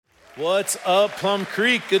What's up, Plum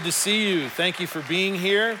Creek? Good to see you. Thank you for being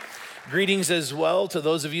here. Greetings as well to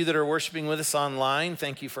those of you that are worshiping with us online.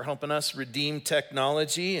 Thank you for helping us redeem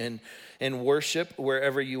technology and worship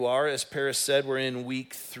wherever you are. As Paris said, we're in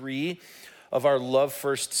week 3 of our Love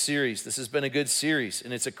First series. This has been a good series,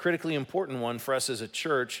 and it's a critically important one for us as a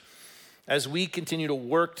church as we continue to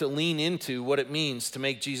work to lean into what it means to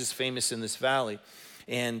make Jesus famous in this valley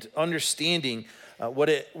and understanding what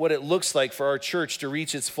it looks like for our church to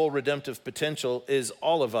reach its full redemptive potential is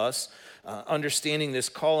all of us understanding this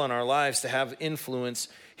call on our lives to have influence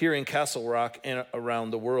here in Castle Rock and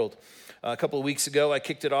around the world. A couple of weeks ago, I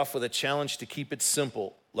kicked it off with a challenge to keep it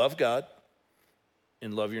simple. Love God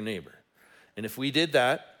and love your neighbor. And if we did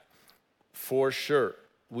that, for sure,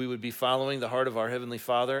 we would be following the heart of our Heavenly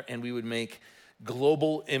Father, and we would make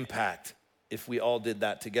global impact. If we all did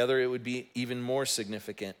that together, it would be even more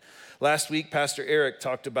significant. Last week, Pastor Eric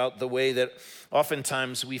talked about the way that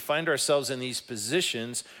oftentimes we find ourselves in these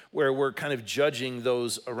positions where we're kind of judging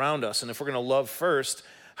those around us. And if we're going to love first,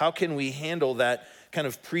 how can we handle that kind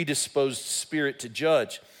of predisposed spirit to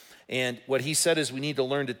judge? And what he said is we need to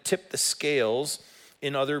learn to tip the scales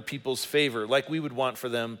in other people's favor, like we would want for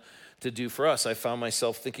them to do for us. I found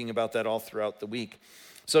myself thinking about that all throughout the week.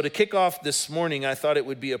 So to kick off this morning, I thought it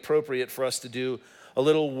would be appropriate for us to do a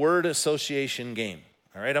little word association game.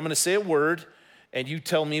 All right, I'm going to say a word, and you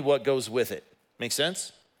tell me what goes with it. Make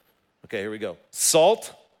sense? Okay, here we go.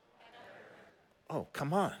 Salt. Oh,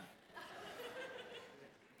 come on.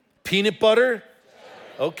 Peanut butter.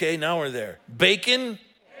 Okay, now we're there. Bacon.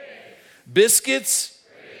 Biscuits.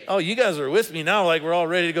 Oh, you guys are with me now like we're all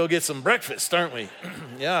ready to go get some breakfast, aren't we?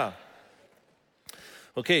 Yeah.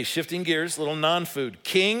 Okay, shifting gears, little non-food.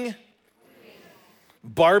 King.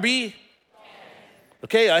 Barbie.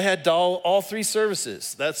 Okay, I had doll all 3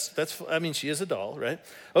 services. That's. I mean, she is a doll, right?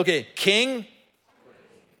 Okay, king.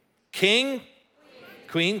 King.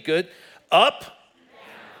 Queen, good. Up.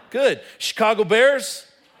 Good. Chicago Bears.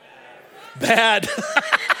 Bad.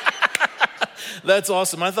 That's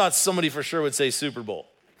awesome. I thought somebody for sure would say Super Bowl.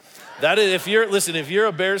 That is, if you're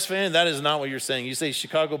a Bears fan, that is not what you're saying. You say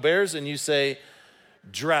Chicago Bears and you say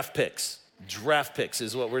draft picks. Draft picks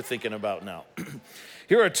is what we're thinking about now.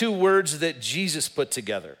 Here are 2 words that Jesus put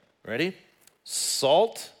together. Ready?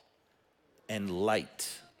 Salt and light.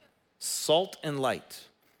 Salt and light.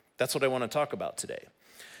 That's what I want to talk about today.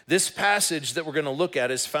 This passage that we're going to look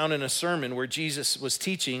at is found in a sermon where Jesus was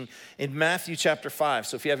teaching in Matthew chapter 5.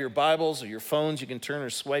 So if you have your Bibles or your phones, you can turn or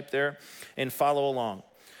swipe there and follow along.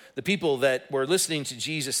 The people that were listening to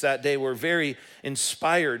Jesus that day were very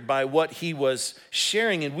inspired by what he was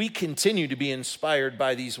sharing, and we continue to be inspired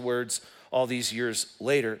by these words all these years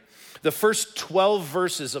later. The first 12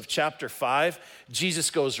 verses of chapter 5, Jesus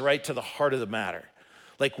goes right to the heart of the matter.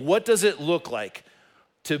 Like, what does it look like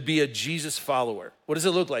to be a Jesus follower? What does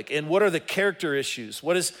it look like? And what are the character issues?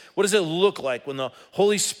 What does it look like when the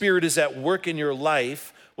Holy Spirit is at work in your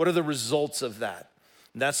life? What are the results of that?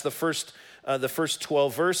 And that's the first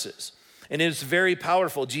 12 verses. And it's very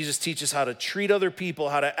powerful. Jesus teaches how to treat other people,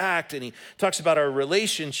 how to act, and he talks about our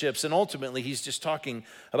relationships, and ultimately he's just talking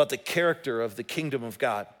about the character of the kingdom of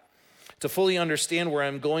God. To fully understand where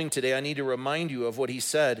I'm going today, I need to remind you of what he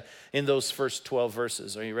said in those first 12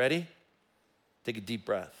 verses. Are you ready? Take a deep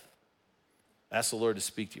breath. Ask the Lord to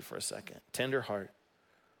speak to you for a second. Tender heart.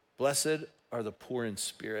 Blessed are the poor in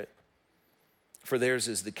spirit, for theirs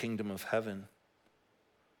is the kingdom of heaven.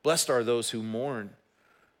 Blessed are those who mourn,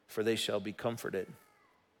 for they shall be comforted.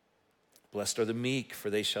 Blessed are the meek, for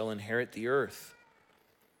they shall inherit the earth.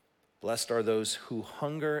 Blessed are those who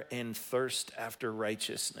hunger and thirst after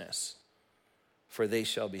righteousness, for they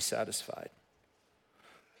shall be satisfied.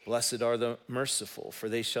 Blessed are the merciful, for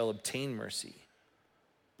they shall obtain mercy.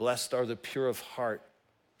 Blessed are the pure of heart,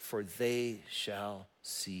 for they shall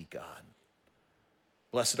see God.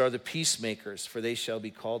 Blessed are the peacemakers, for they shall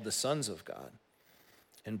be called the sons of God.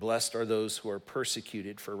 And blessed are those who are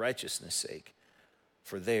persecuted for righteousness' sake,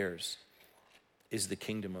 for theirs is the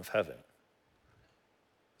kingdom of heaven.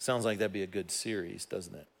 Sounds like that'd be a good series,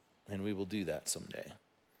 doesn't it? And we will do that someday.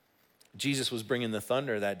 Jesus was bringing the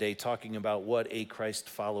thunder that day, talking about what a Christ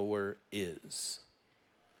follower is.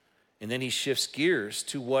 And then he shifts gears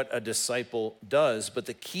to what a disciple does. But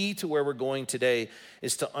the key to where we're going today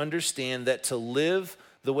is to understand that to live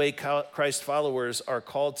the way Christ followers are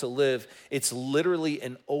called to live, it's literally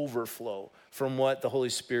an overflow from what the Holy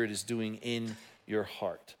Spirit is doing in your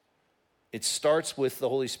heart. It starts with the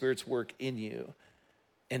Holy Spirit's work in you,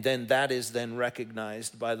 and then that is then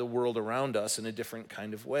recognized by the world around us in a different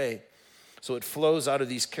kind of way. So it flows out of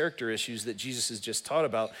these character issues that Jesus has just taught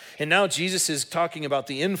about. And now Jesus is talking about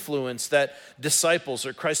the influence that disciples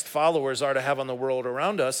or Christ followers are to have on the world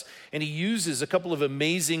around us. And he uses a couple of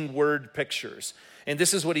amazing word pictures. And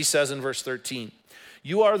this is what he says in verse 13.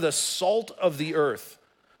 You are the salt of the earth,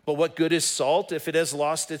 but what good is salt if it has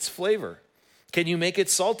lost its flavor? Can you make it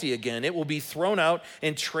salty again? It will be thrown out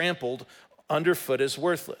and trampled underfoot as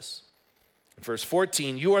worthless. Verse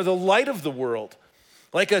 14, you are the light of the world,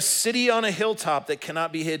 like a city on a hilltop that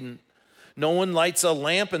cannot be hidden. No one lights a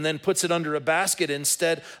lamp and then puts it under a basket.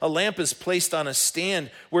 Instead, a lamp is placed on a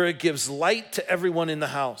stand where it gives light to everyone in the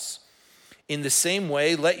house. In the same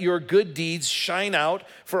way, let your good deeds shine out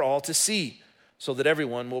for all to see, so that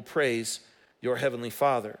everyone will praise your heavenly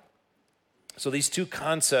Father. So these two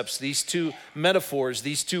concepts, these two metaphors,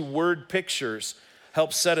 these two word pictures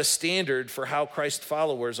help set a standard for how Christ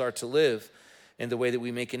followers are to live and the way that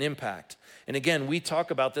we make an impact. And again, we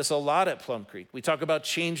talk about this a lot at Plum Creek. We talk about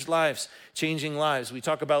changed lives, changing lives. We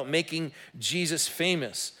talk about making Jesus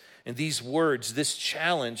famous. And these words, this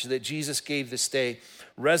challenge that Jesus gave this day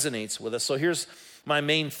resonates with us. So here's my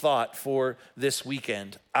main thought for this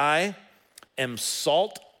weekend. I am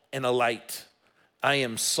salt and a light. I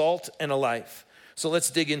am salt and a life. So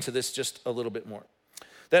let's dig into this just a little bit more.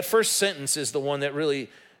 That first sentence is the one that really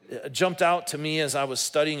jumped out to me as I was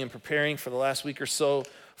studying and preparing for the last week or so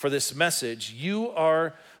for this message. You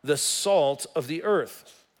are the salt of the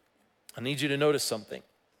earth. I need you to notice something.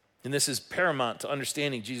 And this is paramount to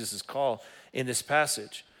understanding Jesus' call in this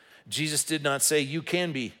passage. Jesus did not say you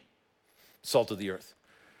can be salt of the earth.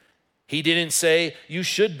 He didn't say you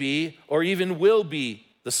should be or even will be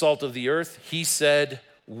the salt of the earth. He said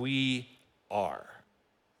we are.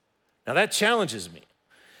 Now that challenges me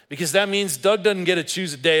because that means Doug doesn't get to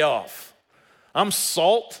choose a day off. I'm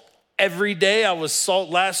salt every day. I was salt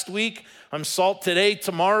last week. I'm salt today,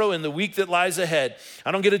 tomorrow, and the week that lies ahead.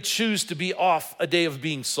 I don't get to choose to be off a day of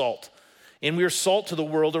being salt. And we are salt to the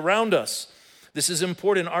world around us. This is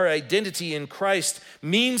important. Our identity in Christ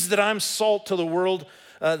means that I'm salt to the world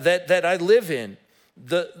that I live in.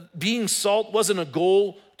 Being salt wasn't a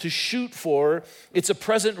goal to shoot for. It's a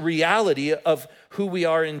present reality of who we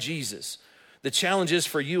are in Jesus. The challenge is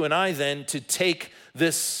for you and I then to take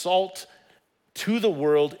this salt to the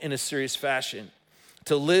world in a serious fashion,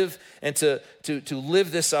 to live and to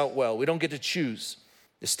live this out well. We don't get to choose.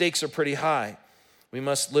 The stakes are pretty high. We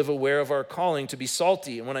must live aware of our calling to be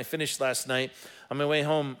salty. And when I finished last night, on my way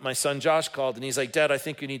home, my son Josh called and he's like, Dad, I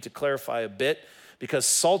think you need to clarify a bit because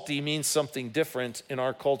salty means something different in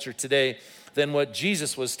our culture today than what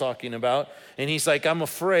Jesus was talking about. And he's like, I'm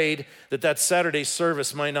afraid that Saturday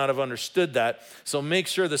service might not have understood that. So make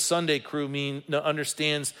sure the Sunday crew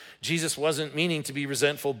understands Jesus wasn't meaning to be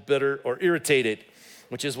resentful, bitter, or irritated,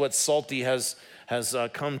 which is what salty has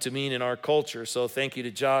come to mean in our culture. So thank you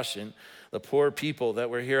to Josh and the poor people that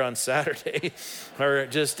were here on Saturday are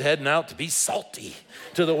just heading out to be salty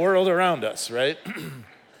to the world around us, right?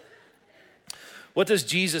 What does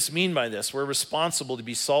Jesus mean by this? We're responsible to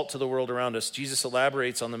be salt to the world around us. Jesus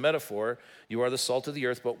elaborates on the metaphor, you are the salt of the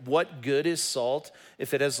earth, but what good is salt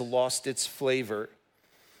if it has lost its flavor?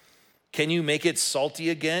 Can you make it salty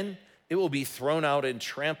again? It will be thrown out and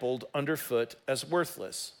trampled underfoot as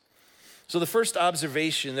worthless. So the first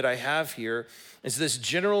observation that I have here is this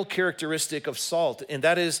general characteristic of salt, and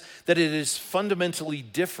that is that it is fundamentally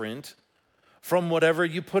different from whatever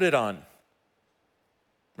you put it on,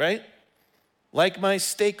 right? Like my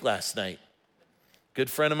steak last night. Good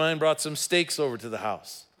friend of mine brought some steaks over to the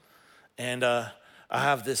house. And I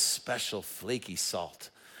have this special flaky salt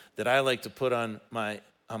that I like to put on my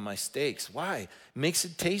steaks. Why? It makes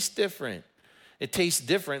it taste different. It tastes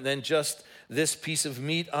different than just this piece of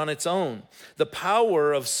meat on its own. The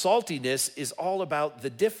power of saltiness is all about the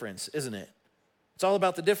difference, isn't it? It's all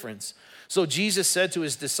about the difference. So Jesus said to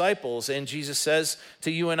his disciples, and Jesus says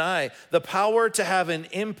to you and I, the power to have an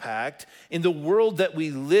impact in the world that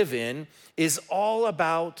we live in is all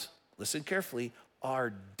about, listen carefully,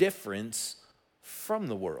 our difference from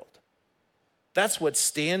the world. That's what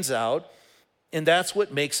stands out, and that's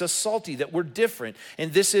what makes us salty, that we're different.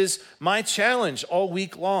 And this is my challenge all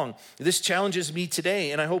week long. This challenges me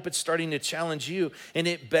today, and I hope it's starting to challenge you. And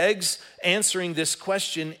it begs answering this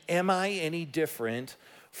question, am I any different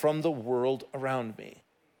from the world around me?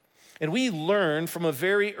 And we learn from a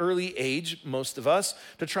very early age, most of us,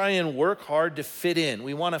 to try and work hard to fit in.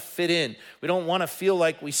 We want to fit in. We don't want to feel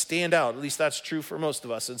like we stand out. At least that's true for most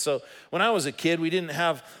of us. And so when I was a kid, we didn't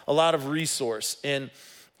have a lot of resource. And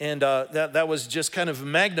And that was just kind of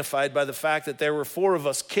magnified by the fact that there were 4 of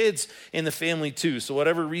us kids in the family too. So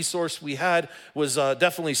whatever resource we had was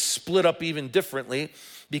definitely split up even differently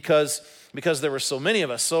because there were so many of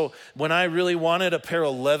us. So when I really wanted a pair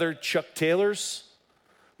of leather Chuck Taylors,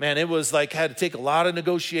 man, it was like had to take a lot of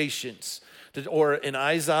negotiations. Or an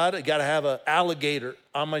Izod, I got to have an alligator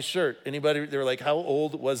on my shirt. Anybody, they were like, how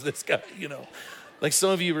old was this guy? Like some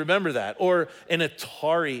of you remember that. Or an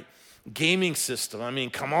Atari gaming system. I mean,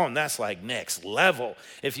 come on, that's like next level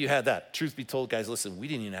if you had that. Truth be told, guys, listen, we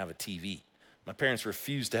didn't even have a TV. My parents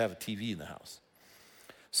refused to have a TV in the house.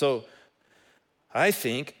 So I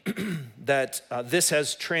think that this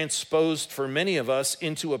has transposed for many of us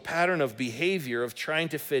into a pattern of behavior of trying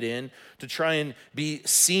to fit in, to try and be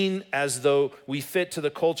seen as though we fit to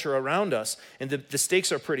the culture around us. And the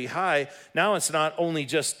stakes are pretty high. Now it's not only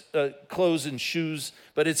just clothes and shoes,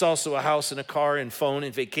 but it's also a house and a car and phone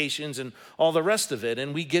and vacations and all the rest of it.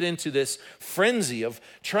 And we get into this frenzy of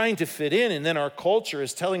trying to fit in. And then our culture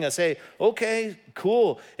is telling us, hey, okay,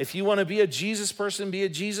 cool. If you want to be a Jesus person,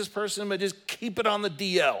 but just keep it on the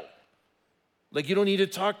DL. Like you don't need to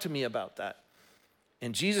talk to me about that.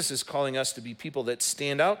 And Jesus is calling us to be people that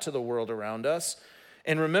stand out to the world around us.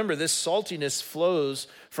 And remember, this saltiness flows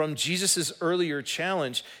from Jesus' earlier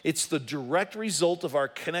challenge. It's the direct result of our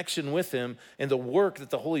connection with him and the work that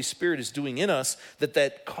the Holy Spirit is doing in us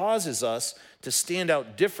that causes us to stand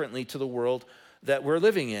out differently to the world that we're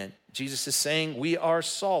living in. Jesus is saying we are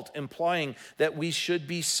salt, implying that we should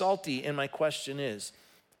be salty. And my question is,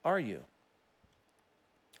 are you?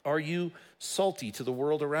 Are you salty to the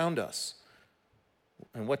world around us?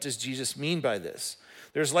 And what does Jesus mean by this?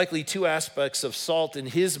 There's likely 2 aspects of salt in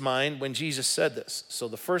his mind when Jesus said this. So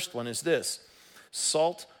the first one is this: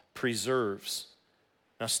 salt preserves.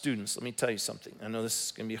 Now, students, let me tell you something. I know this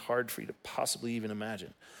is going to be hard for you to possibly even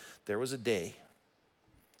imagine. There was a day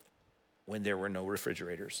when there were no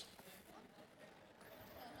refrigerators.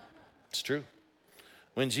 It's true.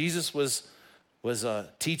 When Jesus was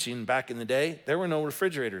teaching back in the day, there were no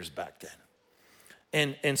refrigerators back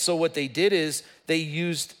then. And so what they did is they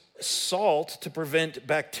used salt to prevent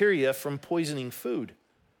bacteria from poisoning food.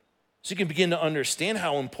 So you can begin to understand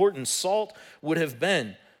how important salt would have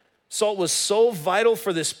been. Salt was so vital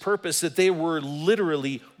for this purpose that they were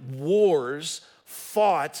literally wars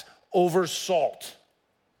fought over salt.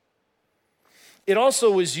 It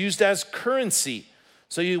also was used as currency.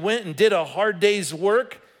 So you went and did a hard day's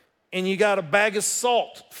work and you got a bag of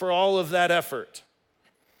salt for all of that effort.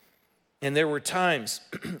 And there were times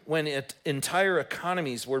when entire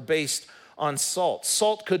economies were based on salt.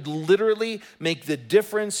 Salt could literally make the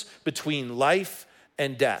difference between life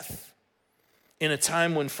and death in a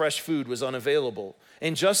time when fresh food was unavailable.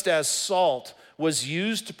 And just as salt was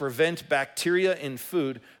used to prevent bacteria in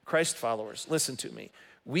food, Christ followers, listen to me,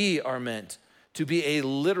 we are meant to be a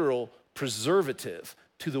literal preservative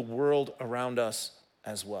to the world around us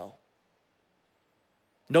as well.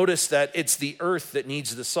 Notice that it's the earth that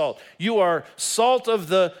needs the salt. You are salt of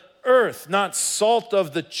the earth, not salt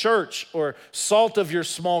of the church or salt of your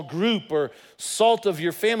small group or salt of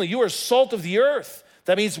your family. You are salt of the earth.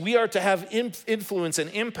 That means we are to have influence and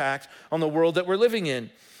impact on the world that we're living in.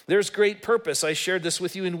 There's great purpose. I shared this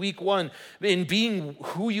with you in week 1 in being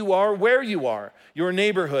who you are, where you are, your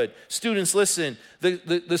neighborhood. Students, listen,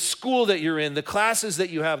 the school that you're in, the classes that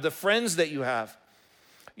you have, the friends that you have,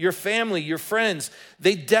 your family, your friends,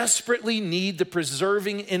 they desperately need the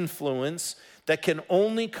preserving influence that can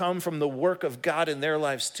only come from the work of God in their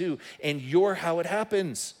lives too. And you're how it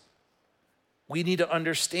happens. We need to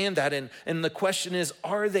understand that. And the question is,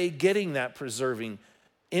 are they getting that preserving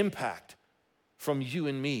impact from you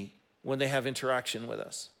and me when they have interaction with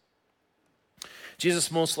us? Jesus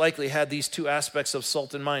most likely had these 2 aspects of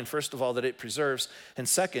salt in mind. First of all, that it preserves. And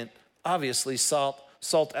second, obviously, salt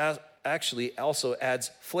actually also adds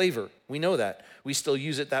flavor. We know that. We still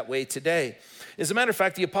use it that way today. As a matter of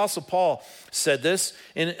fact, the Apostle Paul said this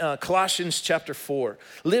in Colossians chapter 4.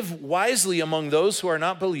 Live wisely among those who are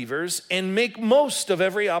not believers and make most of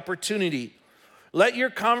every opportunity. Let your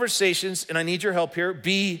conversations, and I need your help here,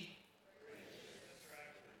 be...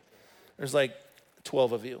 There's like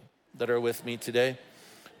 12 of you that are with me today.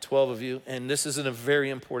 12 of you. And this is a very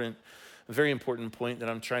important point that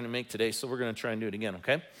I'm trying to make today, so we're going to try and do it again,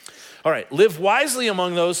 okay? All right, live wisely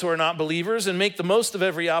among those who are not believers and make the most of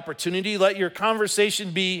every opportunity. Let your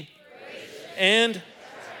conversation be and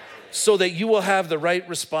so that you will have the right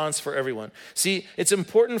response for everyone. See, it's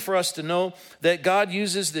important for us to know that God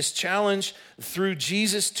uses this challenge through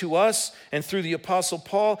Jesus to us and through the Apostle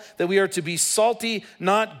Paul, that we are to be salty,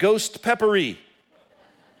 not ghost peppery.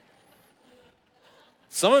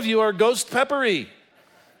 Some of you are ghost peppery.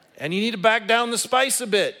 And you need to back down the spice a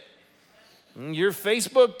bit. Your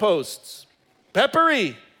Facebook posts,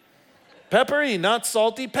 peppery, not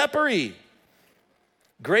salty, peppery.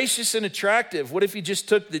 Gracious and attractive. What if you just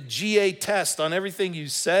took the GA test on everything you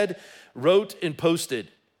said, wrote, and posted?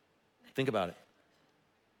 Think about it.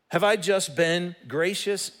 Have I just been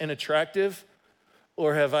gracious and attractive,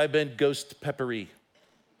 or have I been ghost peppery?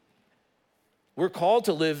 We're called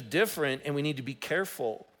to live different, and we need to be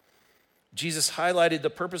careful. Jesus highlighted the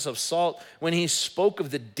purpose of salt when he spoke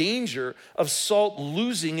of the danger of salt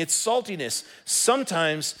losing its saltiness.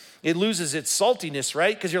 Sometimes it loses its saltiness,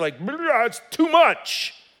 right? Because you're like, it's too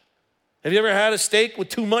much. Have you ever had a steak with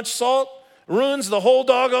too much salt? Ruins the whole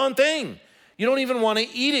doggone thing. You don't even want to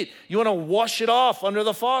eat it. You want to wash it off under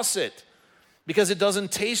the faucet because it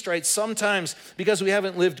doesn't taste right. Sometimes, because we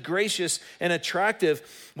haven't lived gracious and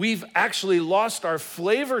attractive, we've actually lost our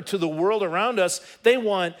flavor to the world around us. They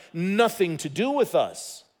want nothing to do with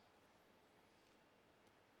us.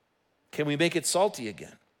 Can we make it salty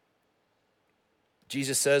again?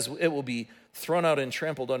 Jesus says it will be thrown out and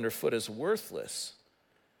trampled underfoot as worthless.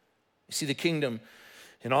 You see, the kingdom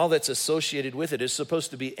and all that's associated with it is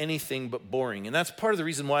supposed to be anything but boring. And that's part of the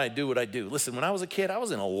reason why I do what I do. Listen, when I was a kid, I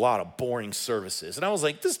was in a lot of boring services. And I was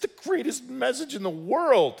like, this is the greatest message in the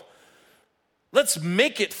world. Let's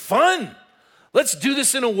make it fun. Let's do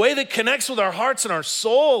this in a way that connects with our hearts and our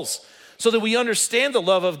souls so that we understand the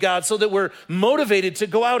love of God, so that we're motivated to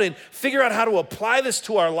go out and figure out how to apply this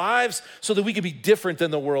to our lives so that we can be different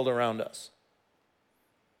than the world around us.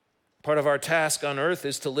 Part of our task on earth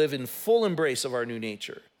is to live in full embrace of our new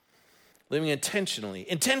nature, living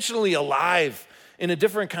intentionally alive in a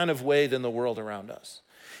different kind of way than the world around us,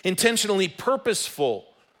 intentionally purposeful,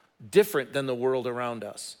 different than the world around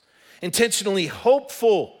us, intentionally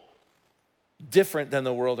hopeful, different than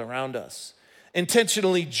the world around us,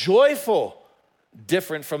 intentionally joyful,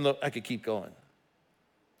 different from I could keep going.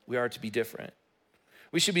 We are to be different.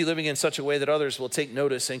 We should be living in such a way that others will take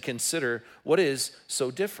notice and consider what is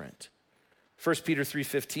so different. 1 Peter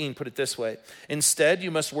 3:15 put it this way: instead,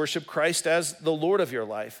 you must worship Christ as the Lord of your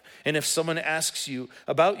life. And if someone asks you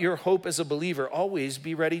about your hope as a believer, always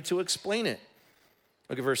be ready to explain it.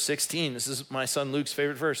 Look at verse 16. This is my son Luke's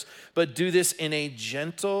favorite verse. But do this in a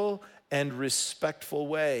gentle and respectful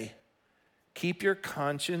way. Keep your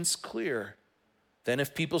conscience clear. Then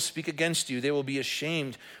if people speak against you, they will be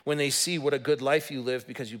ashamed when they see what a good life you live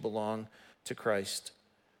because you belong to Christ.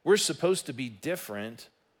 We're supposed to be different,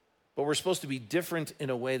 but we're supposed to be different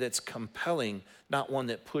in a way that's compelling, not one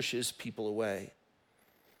that pushes people away.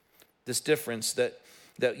 This difference that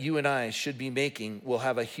you and I should be making will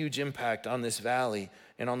have a huge impact on this valley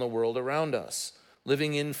and on the world around us,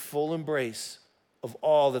 living in full embrace of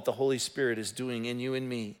all that the Holy Spirit is doing in you and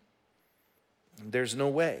me. There's no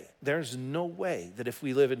way that if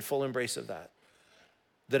we live in full embrace of that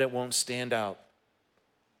it won't stand out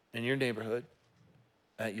in your neighborhood,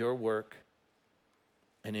 at your work,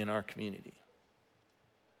 and in our community.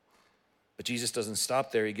 But Jesus doesn't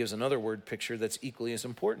stop there. He gives another word picture that's equally as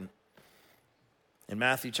important. In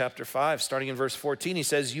Matthew chapter 5, starting in verse 14, he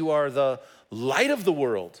says, you are the light of the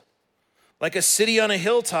world. Like a city on a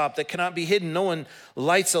hilltop that cannot be hidden. No one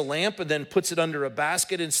lights a lamp and then puts it under a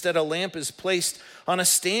basket. Instead, a lamp is placed on a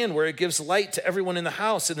stand where it gives light to everyone in the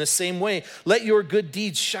house. In the same way, let your good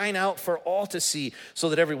deeds shine out for all to see so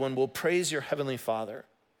that everyone will praise your heavenly Father.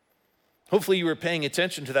 Hopefully you were paying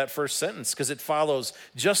attention to that first sentence because it follows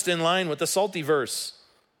just in line with the salty verse.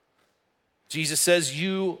 Jesus says,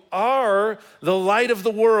 you are the light of the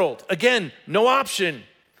world. Again, no option.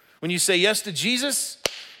 When you say yes to Jesus,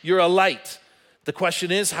 you're a light. The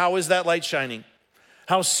question is, how is that light shining?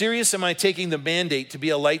 How serious am I taking the mandate to be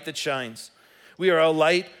a light that shines? We are a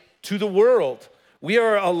light to the world. We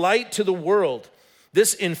are a light to the world.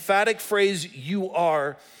 This emphatic phrase, you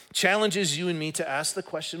are, challenges you and me to ask the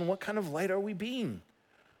question, what kind of light are we being?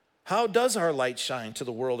 How does our light shine to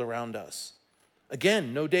the world around us?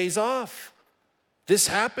 Again, no days off. This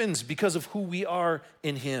happens because of who we are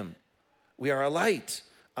in him. We are a light.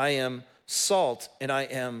 I am salt, and I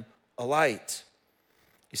am a light.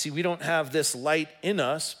 You see, we don't have this light in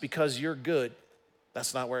us because you're good.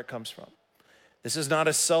 That's not where it comes from. This is not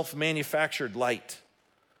a self-manufactured light.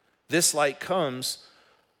 This light comes,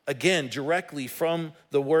 again, directly from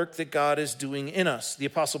the work that God is doing in us. The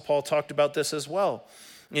Apostle Paul talked about this as well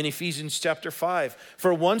in Ephesians chapter 5.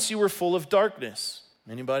 For once you were full of darkness.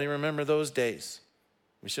 Anybody remember those days?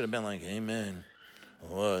 We should have been like, amen. It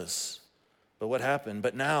was. But what happened?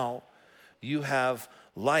 But now you have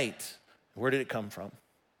light. Where did it come from?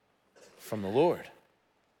 From the Lord,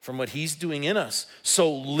 from what he's doing in us.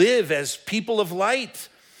 So live as people of light.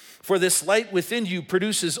 For this light within you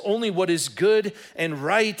produces only what is good and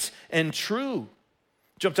right and true.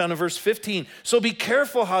 Jump down to verse 15. So be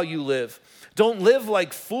careful how you live. Don't live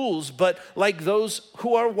like fools, but like those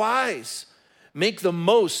who are wise. Make the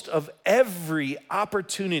most of every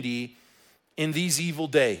opportunity in these evil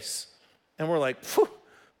days. And we're like,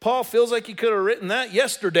 Paul feels like he could have written that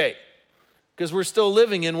yesterday, because we're still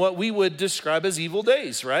living in what we would describe as evil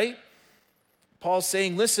days, right? Paul's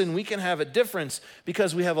saying, listen, we can have a difference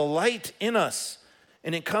because we have a light in us,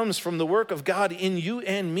 and it comes from the work of God in you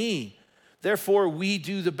and me. Therefore, we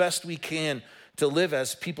do the best we can to live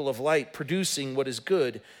as people of light, producing what is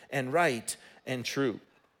good and right and true.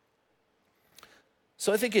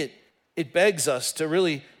 So I think it begs us to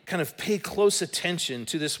really kind of pay close attention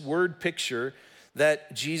to this word picture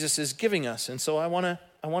that Jesus is giving us. And so I want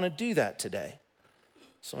to do that today.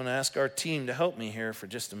 So I'm going to ask our team to help me here for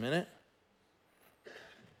just a minute.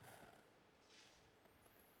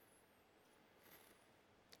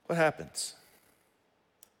 What happens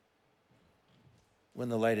when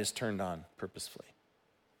the light is turned on purposefully?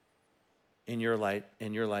 In your light,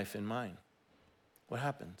 in your life, in mine. What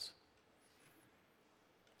happens?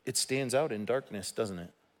 It stands out in darkness, doesn't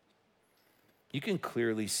it? You can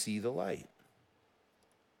clearly see the light.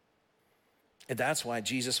 And that's why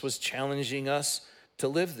Jesus was challenging us to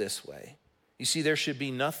live this way. You see, there should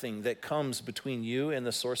be nothing that comes between you and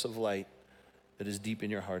the source of light that is deep in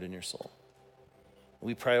your heart and your soul.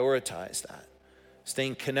 We prioritize that,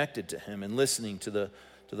 staying connected to him and listening to the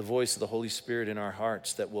voice of the Holy Spirit in our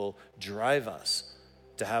hearts that will drive us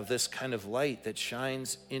to have this kind of light that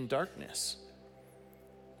shines in darkness.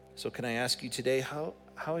 So can I ask you today,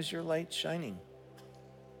 how is your light shining?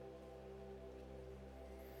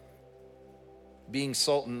 Being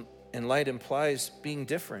salt and light implies being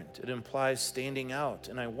different. It implies standing out.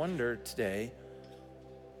 And I wonder today,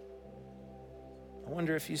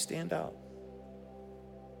 if you stand out.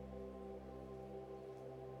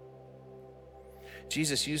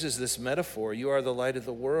 Jesus uses this metaphor, you are the light of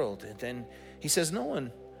the world. And then he says, no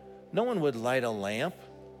one would light a lamp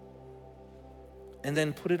and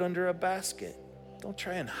then put it under a basket. Don't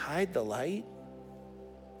try and hide the light.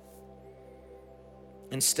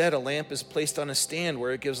 Instead, a lamp is placed on a stand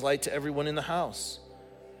where it gives light to everyone in the house.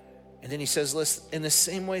 And then he says, listen, in the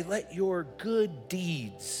same way, let your good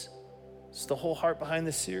deeds, it's the whole heart behind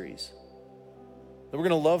this series, that we're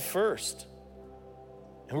going to love first.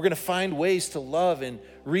 And we're going to find ways to love and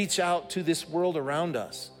reach out to this world around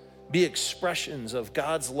us, be expressions of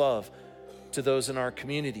God's love to those in our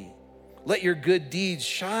community. Let your good deeds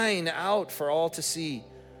shine out for all to see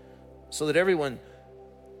so that everyone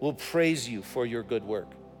will praise you for your good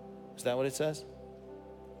work. Is that what it says?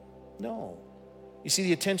 No. You see,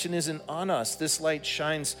 the attention isn't on us. This light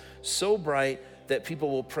shines so bright that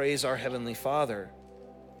people will praise our Heavenly Father.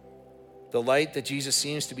 The light that Jesus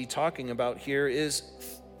seems to be talking about here is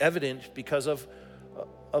evident because of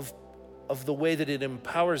the way that it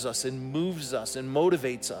empowers us and moves us and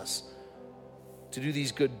motivates us to do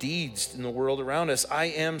these good deeds in the world around us. I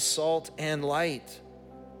am salt and light.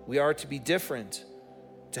 We are to be different,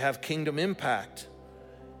 to have kingdom impact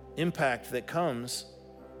that comes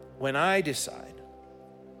when I decide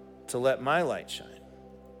to let my light shine.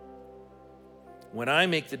 When I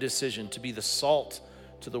make the decision to be the salt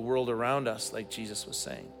to the world around us, like Jesus was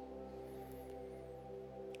saying.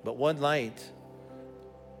 But one light,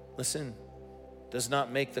 listen, does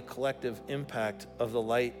not make the collective impact of the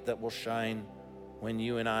light that will shine when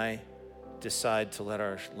you and I decide to let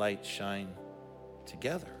our light shine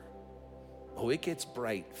together. Oh, it gets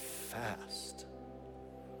bright fast.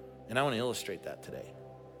 And I want to illustrate that today.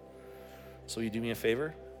 So you do me a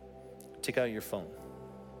favor? Take out your phone.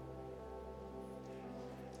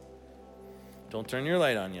 Don't turn your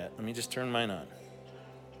light on yet. Let me just turn mine on.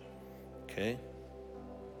 Okay.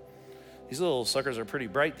 These little suckers are pretty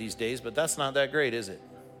bright these days, but that's not that great, is it?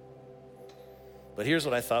 But here's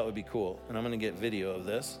what I thought would be cool, and I'm going to get video of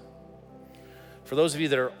this. For those of you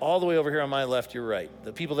that are all the way over here on my left, you're right.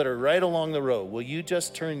 The people that are right along the row, will you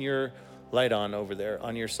just turn your light on over there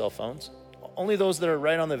on your cell phones? Only those that are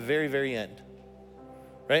right on the very, very end,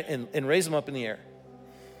 right? And raise them up in the air.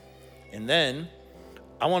 And then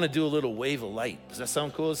I want to do a little wave of light. Does that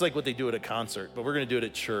sound cool? It's like what they do at a concert, but we're going to do it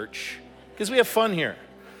at church because we have fun here.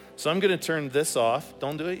 So I'm going to turn this off.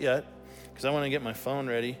 Don't do it yet because I want to get my phone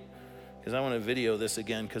ready because I want to video this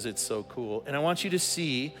again because it's so cool. And I want you to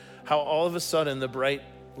see how all of a sudden the bright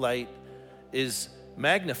light is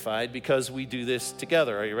magnified because we do this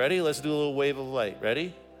together. Are you ready? Let's do a little wave of light.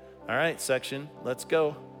 Ready? All right, section. Let's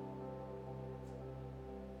go.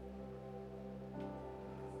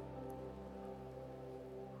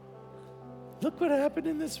 Look what happened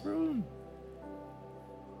in this room.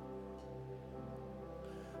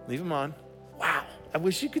 Leave them on. Wow, I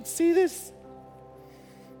wish you could see this.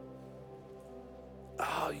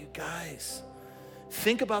 Oh, you guys,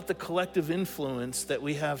 think about the collective influence that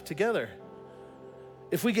we have together.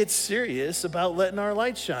 If we get serious about letting our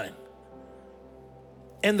light shine.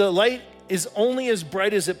 And the light is only as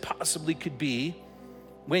bright as it possibly could be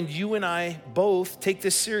when you and I both take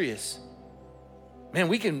this serious. Man,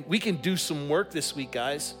 we can do some work this week,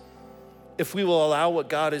 guys, if we will allow what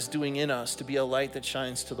God is doing in us to be a light that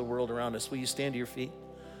shines to the world around us. Will you stand to your feet?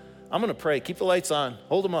 I'm going to pray. Keep the lights on.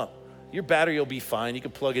 Hold them up. Your battery will be fine. You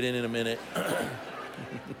can plug it in a minute.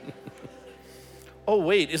 Oh,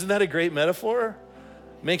 wait, isn't that a great metaphor?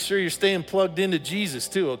 Make sure you're staying plugged into Jesus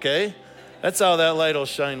too, okay? That's how that light will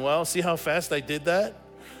shine well. See how fast I did that?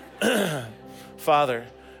 Father,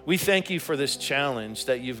 we thank you for this challenge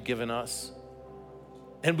that you've given us.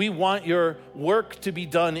 And we want your work to be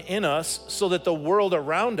done in us so that the world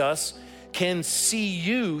around us can see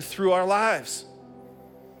you through our lives.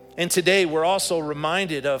 And today we're also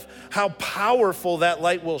reminded of how powerful that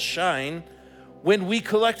light will shine when we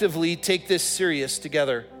collectively take this serious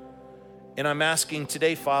together. And I'm asking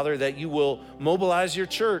today, Father, that you will mobilize your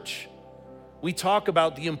church. We talk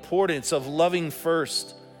about the importance of loving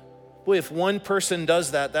first. Boy, if one person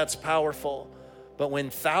does that, that's powerful. But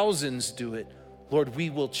when thousands do it, Lord, we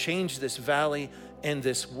will change this valley and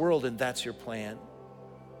this world, and that's your plan.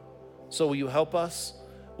 So will you help us?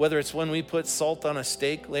 Whether it's when we put salt on a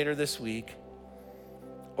steak later this week,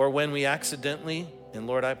 or when we accidentally, and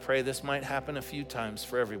Lord, I pray this might happen a few times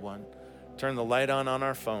for everyone, turn the light on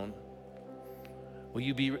our phone. Will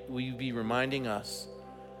you be reminding us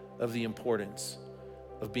of the importance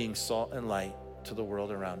of being salt and light to the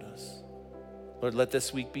world around us? Lord, let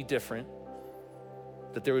this week be different,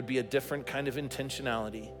 that there would be a different kind of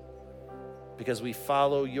intentionality because we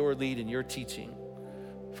follow your lead and your teaching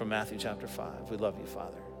from Matthew chapter 5. We love you,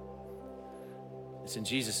 Father. It's in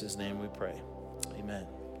Jesus' name we pray. Amen.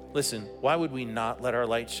 Listen, why would we not let our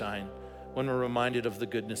light shine when we're reminded of the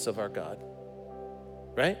goodness of our God?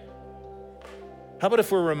 Right? How about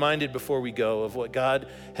if we're reminded before we go of what God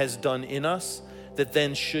has done in us that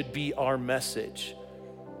then should be our message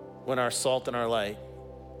when our salt and our light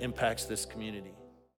impacts this community?